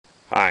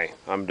Hi,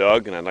 I'm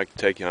Doug and I'd like to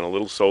take you on a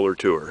little solar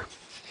tour.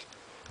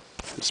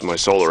 This is my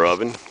solar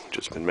oven.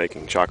 Just been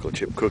making chocolate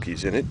chip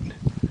cookies in it.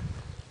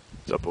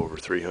 It's up over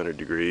 300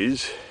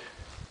 degrees.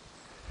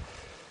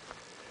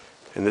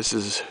 And this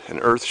is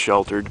an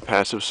earth-sheltered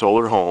passive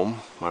solar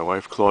home my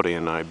wife Claudia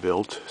and I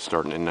built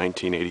starting in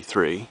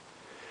 1983.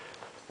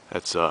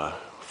 That's a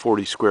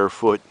 40 square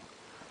foot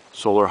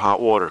solar hot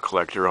water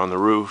collector on the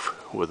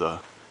roof with a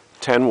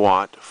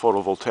 10-watt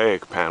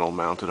photovoltaic panel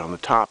mounted on the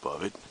top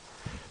of it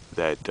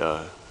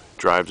that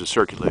drives a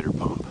circulator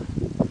pump.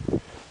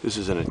 This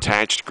is an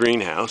attached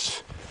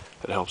greenhouse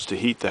that helps to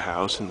heat the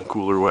house in the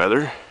cooler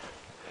weather,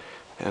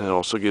 and it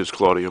also gives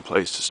Claudia a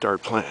place to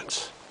start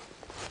plants.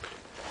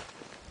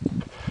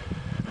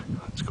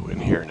 Let's go in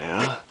here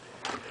now.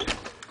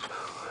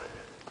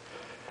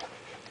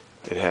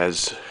 It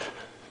has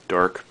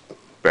dark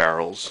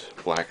barrels,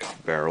 black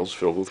barrels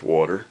filled with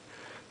water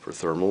for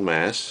thermal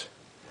mass.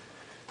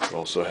 It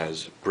also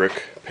has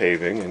brick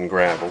paving and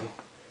gravel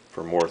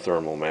for more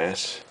thermal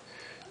mass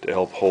to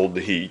help hold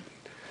the heat,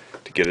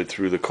 to get it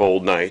through the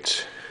cold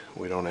nights.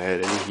 We don't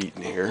add any heat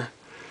in here.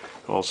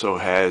 It also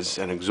has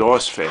an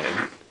exhaust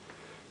fan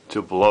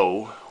to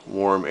blow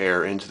warm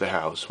air into the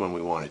house when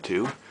we want it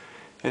to.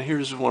 And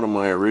here's one of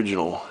my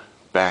original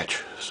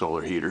batch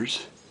solar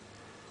heaters.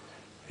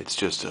 It's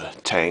just a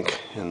tank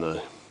in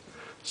the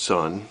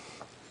sun.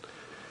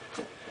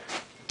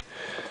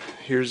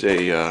 Here's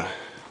a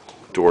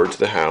door to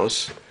the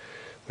house.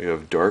 We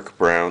have dark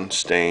brown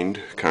stained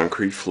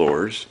concrete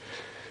floors.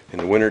 In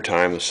the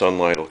wintertime, the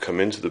sunlight will come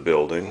into the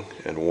building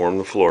and warm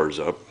the floors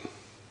up.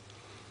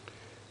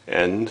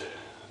 And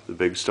the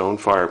big stone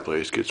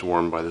fireplace gets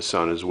warmed by the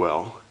sun as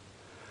well.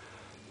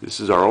 This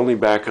is our only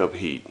backup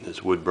heat,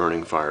 this wood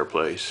burning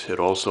fireplace. It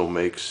also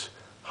makes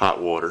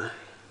hot water.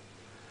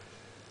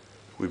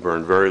 We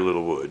burn very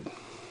little wood.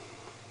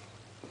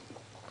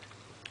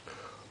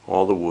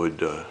 All the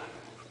wood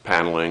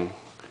paneling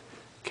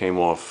came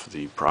off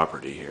the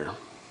property here.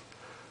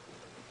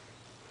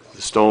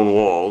 The stone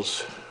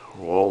walls,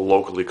 all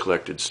locally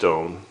collected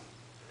stone,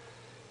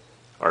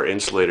 are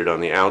insulated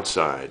on the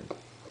outside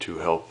to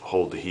help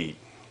hold the heat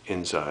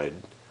inside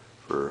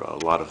for a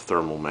lot of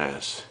thermal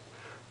mass.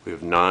 We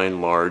have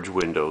 9 large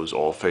windows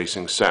all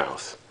facing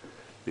south.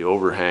 The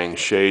overhang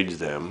shades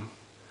them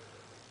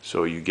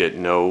so you get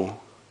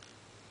no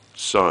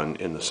sun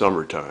in the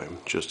summertime,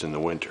 just in the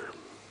winter.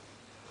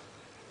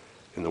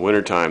 In the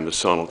wintertime, the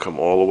sun will come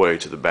all the way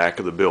to the back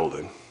of the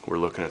building. We're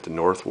looking at the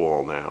north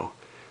wall now,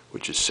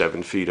 which is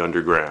 7 feet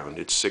underground.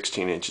 It's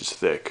 16 inches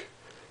thick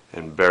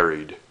and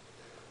buried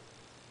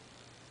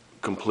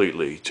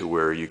completely to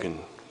where you can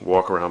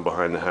walk around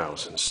behind the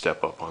house and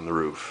step up on the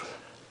roof.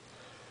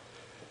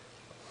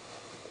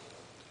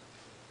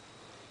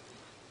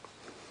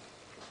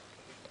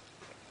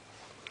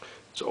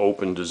 It's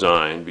open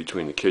design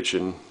between the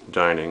kitchen,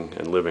 dining,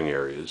 and living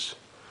areas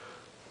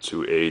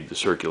to aid the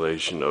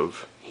circulation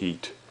of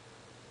heat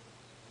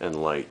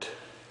and light.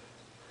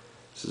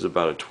 This is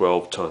about a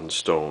 12-ton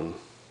stone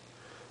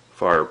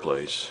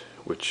fireplace,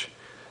 which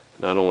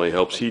not only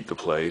helps heat the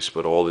place,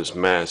 but all this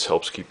mass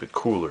helps keep it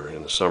cooler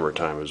in the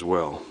summertime as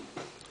well.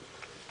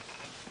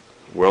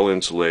 Well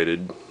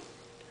insulated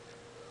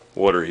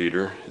water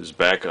heater is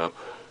back up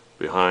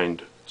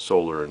behind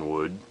solar and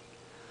wood.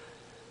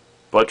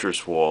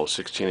 Buttress wall,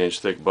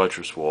 16-inch thick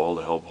buttress wall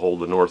to help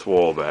hold the north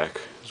wall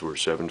back, as we're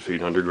 7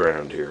 feet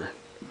underground here.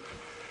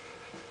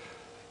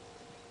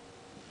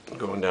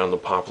 Going down the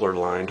poplar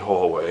lined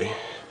hallway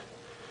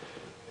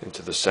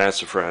into the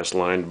sassafras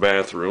lined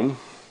bathroom.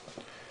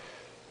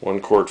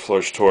 1-quart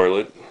flush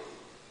toilet.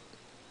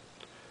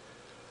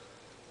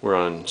 We're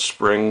on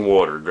spring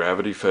water,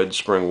 gravity fed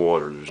spring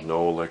water. There's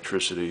no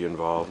electricity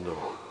involved,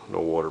 no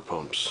water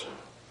pumps.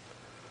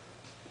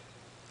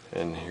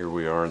 And here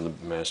we are in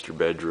the master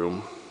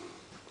bedroom.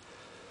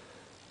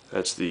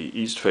 That's the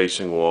east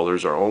facing wall.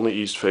 There's our only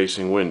east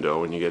facing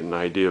window, and you get an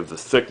idea of the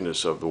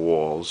thickness of the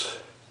walls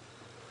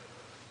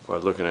by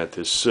looking at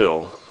this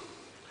sill.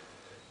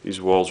 These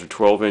walls are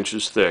 12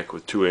 inches thick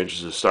with 2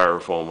 inches of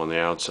styrofoam on the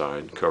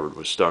outside covered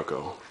with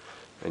stucco.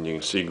 And you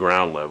can see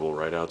ground level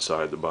right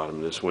outside the bottom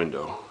of this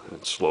window. And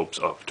it slopes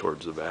up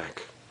towards the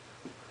back.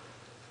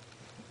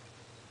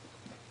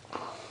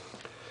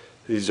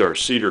 These are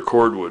cedar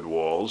cordwood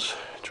walls.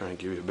 Try and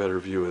give you a better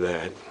view of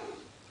that.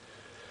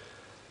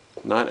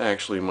 Not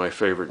actually my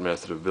favorite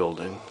method of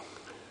building,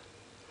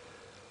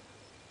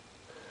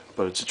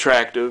 but it's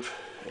attractive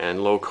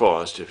and low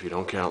cost if you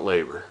don't count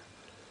labor.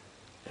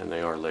 And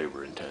they are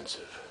labor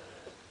intensive.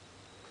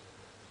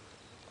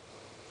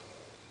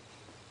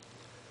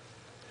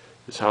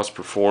 This house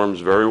performs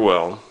very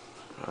well.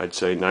 I'd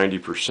say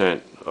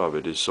 90% of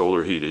it is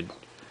solar heated.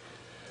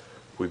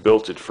 We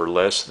built it for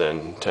less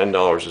than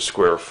 $10 a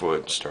square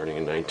foot starting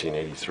in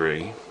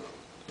 1983.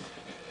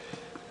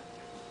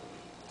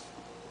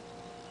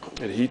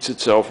 It heats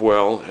itself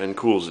well and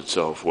cools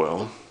itself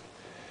well.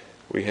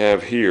 We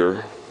have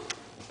here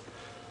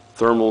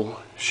thermal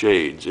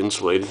shades,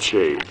 insulated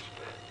shades,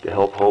 to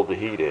help hold the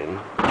heat in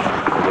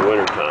the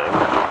wintertime.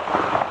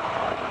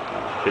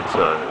 It's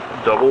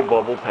double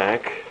bubble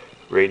pack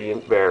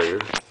radiant barrier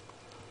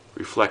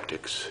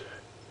Reflectix.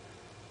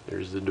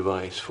 There's the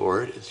device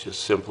for it. It's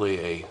just simply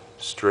a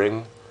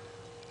string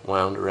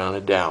wound around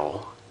a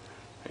dowel,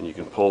 and you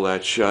can pull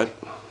that shut,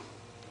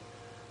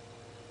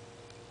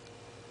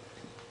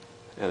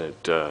 and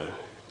it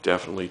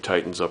definitely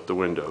tightens up the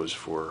windows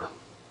for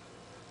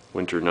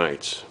winter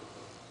nights.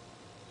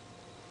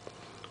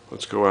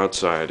 Let's go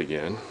outside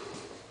again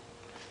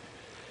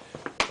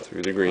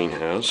through the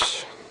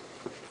greenhouse.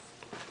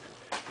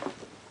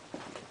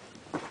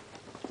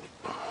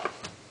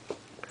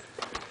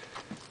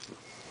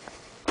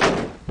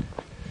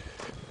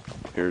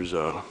 Here's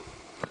a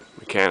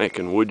mechanic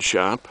and wood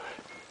shop.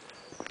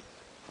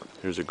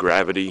 There's a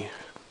gravity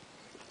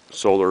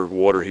solar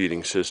water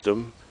heating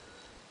system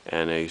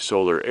and a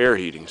solar air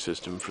heating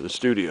system for the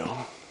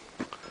studio.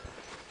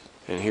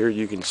 And here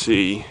you can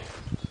see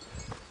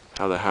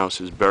how the house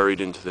is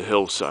buried into the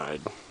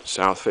hillside,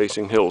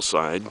 south-facing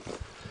hillside.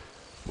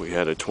 We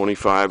had a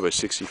 25 by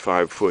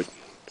 65 foot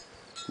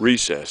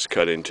recess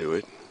cut into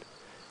it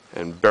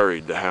and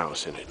buried the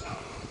house in it.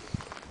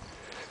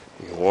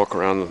 You can walk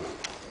around the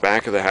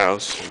back of the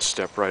house and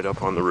step right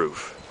up on the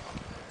roof.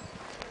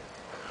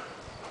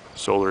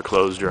 Solar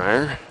clothes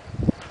dryer.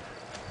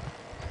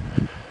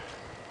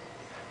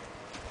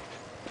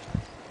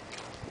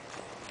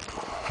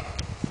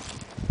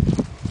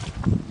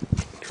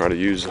 Try to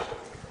use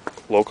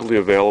locally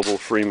available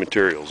free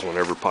materials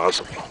whenever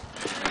possible.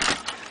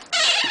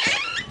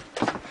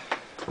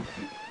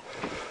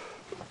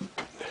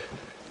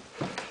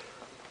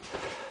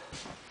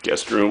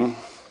 Guest room.